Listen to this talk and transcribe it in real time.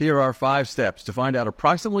Here are 5 steps to find out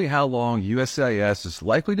approximately how long USCIS is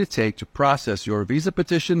likely to take to process your visa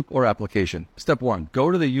petition or application. Step 1. Go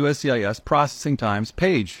to the USCIS processing times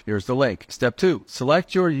page. Here's the link. Step 2.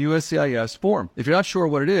 Select your USCIS form. If you're not sure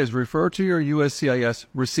what it is, refer to your USCIS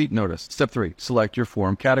receipt notice. Step 3. Select your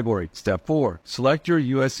form category. Step 4. Select your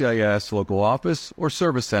USCIS local office or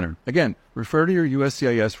service center. Again, refer to your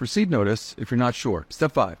USCIS receipt notice if you're not sure.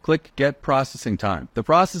 Step 5. Click Get Processing Time. The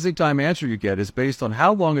processing time answer you get is based on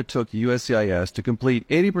how long it took USCIS to complete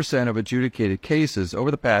 80% of adjudicated cases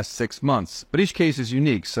over the past 6 months. But each case is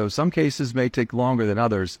unique, so some cases may take longer than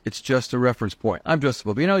others. It's just a reference point. I'm Joseph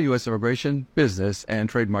Bobino, U.S. Immigration, Business, and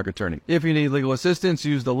Trademark Attorney. If you need legal assistance,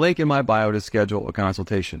 use the link in my bio to schedule a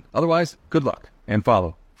consultation. Otherwise, good luck and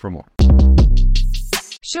follow for more.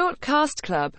 Shortcast Club